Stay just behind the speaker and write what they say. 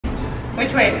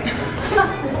Which way?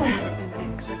 And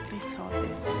I exactly saw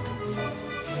this.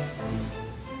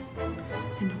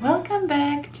 And welcome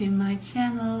back to my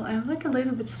channel. I look a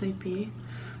little bit sleepy,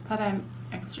 but I'm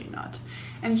actually not.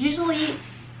 And usually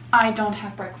I don't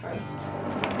have breakfast.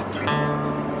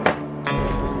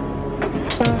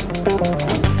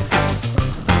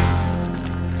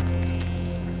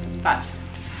 But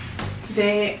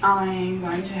today I'm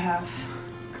going to have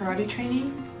karate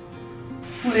training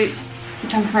with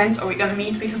some friends, or we're gonna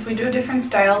meet because we do different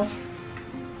styles.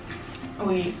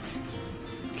 We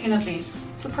can at least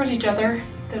support each other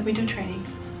that we do training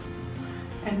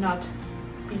and not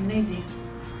being lazy.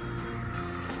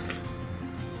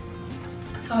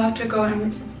 So I have to go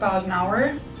in about an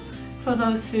hour. For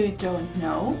those who don't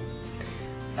know,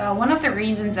 one of the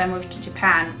reasons I moved to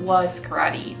Japan was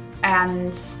karate,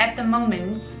 and at the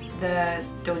moment the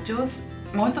dojos,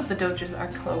 most of the dojos are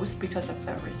closed because of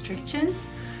the restrictions,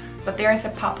 but there's a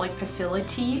public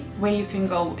facility where you can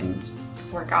go and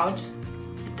work out.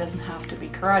 It doesn't have to be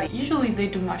karate. Usually they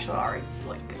do martial arts,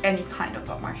 like any kind of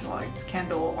martial arts,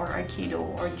 kendo or aikido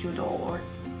or judo or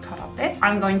karate.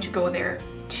 I'm going to go there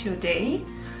today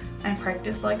and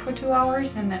practice like for 2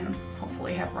 hours and then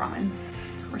hopefully have ramen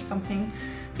or something,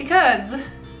 because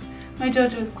my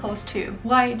dojo is closed too.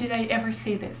 Why did I ever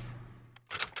say this?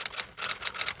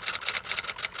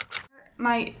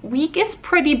 My week is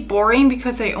pretty boring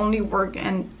because I only work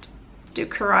and do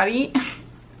karate.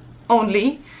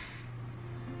 Only.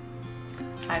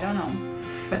 I don't know.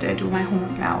 But I do my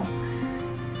homework now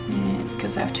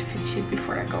because I have to finish it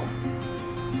before I go.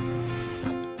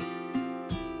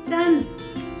 Done!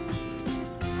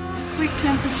 Quick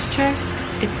temperature check.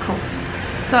 It's cold.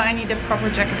 So I need a proper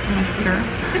jacket for my scooter.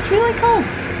 It's really cold.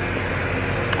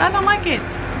 I don't like it.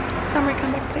 Somebody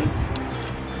come back, please.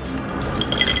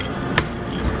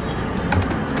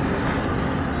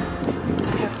 I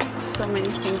have so many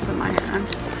things in my hand.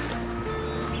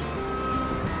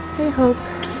 Hey, Hope.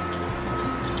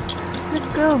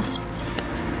 Let's go.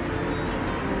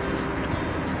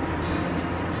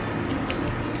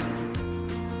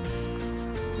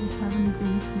 I haven't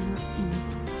been here in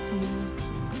ages.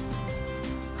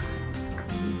 It's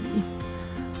crazy.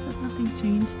 But nothing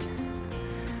changed.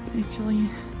 Actually,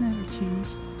 never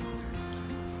changed.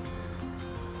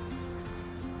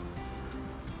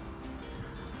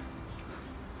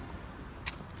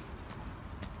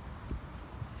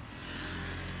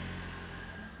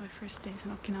 My first days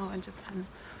in Okinawa in Japan,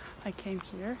 I came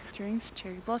here during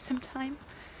cherry blossom time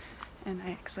and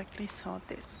I exactly saw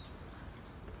this.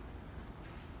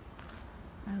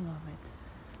 I love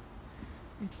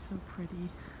it. It's so pretty.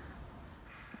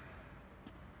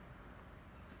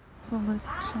 So let's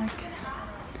check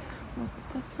what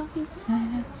the sign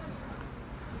says.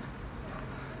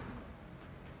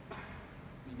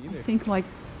 I think like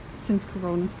since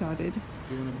Corona started. Do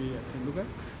you want to be a Kenduga?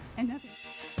 And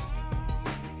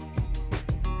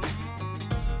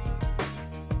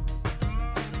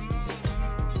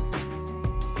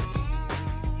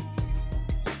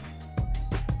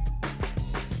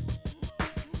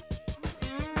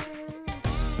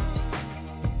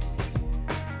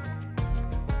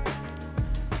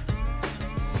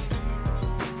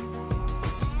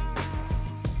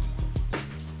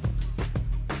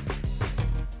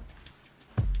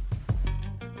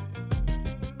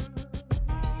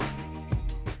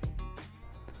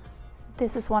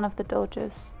this is one of the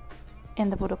dojos in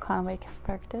the Budokan where you can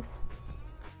practice.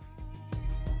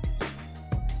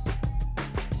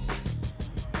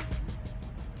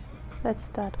 Let's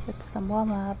start with some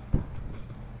warm-up.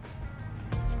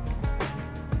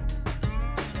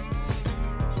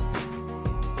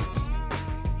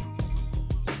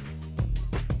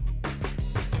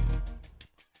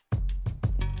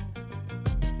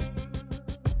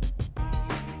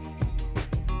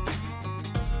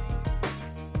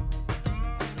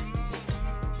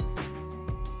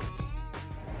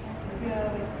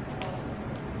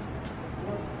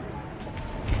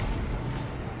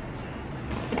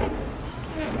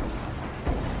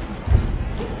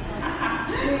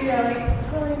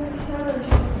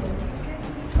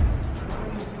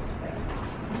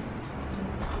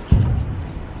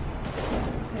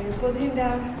 Put him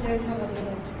down. There's a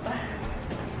little.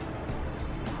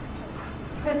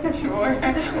 Sure.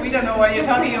 We don't know what you're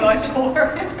talking about.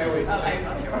 Sure. Hey, wait. I'm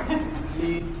not sure.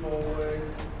 Lean forward,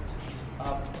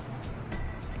 up,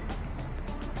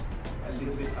 a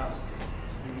little bit up.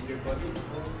 Use your body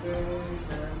open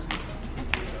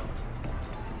and kick it up.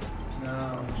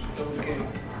 Now, okay.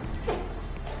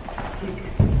 Kick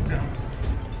down.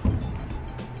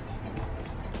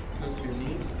 Look your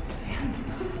knees.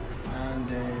 And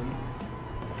then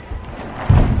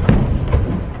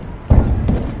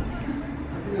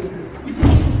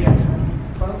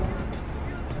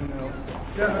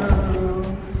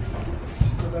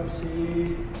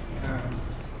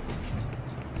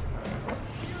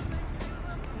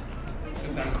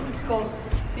gold.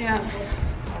 Yeah.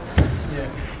 Yeah.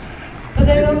 But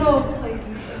I don't know. Like,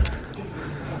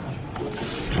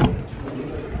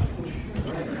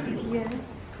 yeah.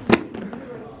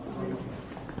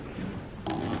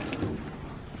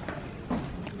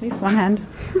 At least one hand.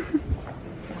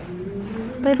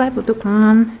 Bye bye,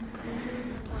 Butukan.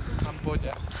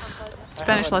 Ampolla.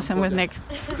 Spanish lesson with Nick.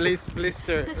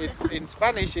 Blister. It's in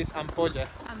Spanish. It's ampolla.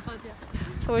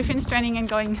 So we finished training and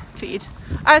going to eat.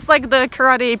 It's like the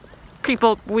karate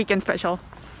people weekend special.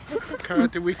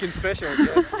 Karate weekend special.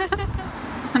 Yes.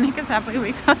 Nick is happy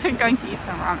because we're going to eat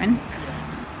some ramen.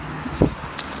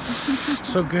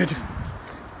 So good.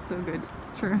 So good.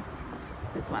 It's true.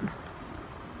 This one.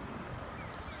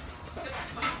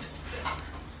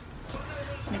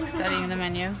 Nick's studying the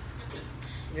menu.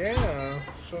 Yeah.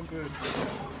 So good.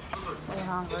 We're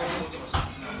hungry.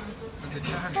 And the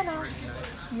chan is really nice.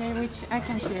 Yeah, which I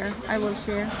can share. I will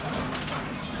share.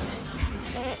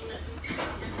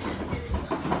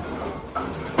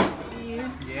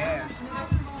 Yes.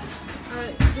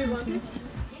 Do you want it?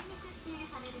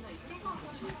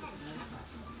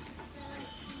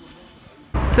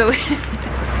 So,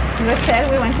 let's say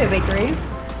we went to a bakery.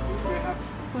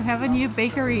 We have a new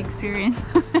bakery experience.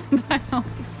 And I hope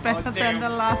it's better than the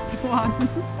last one.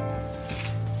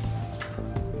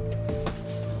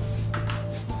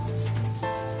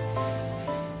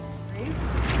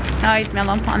 Now I eat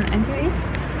melon pan and you eat?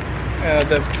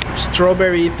 The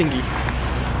strawberry thingy.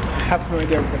 I have no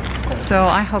idea what it's called. So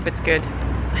I hope it's good.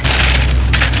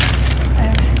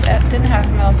 I didn't have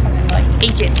melon pan in like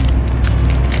ages.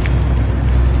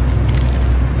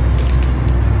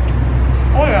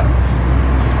 Oh yeah.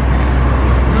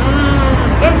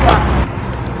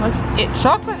 It's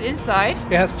chocolate inside.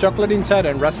 It has chocolate inside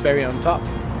and raspberry on top.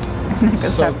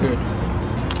 So good.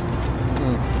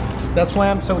 That's why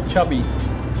I'm so chubby.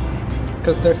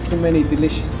 Because there's too many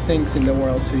delicious things in the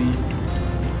world to eat.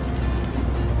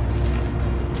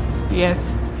 Yes.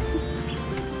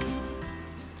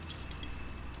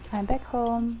 I'm back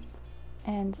home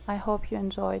and I hope you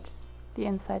enjoyed the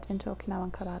insight into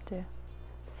Okinawan karate.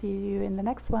 See you in the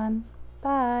next one.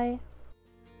 Bye!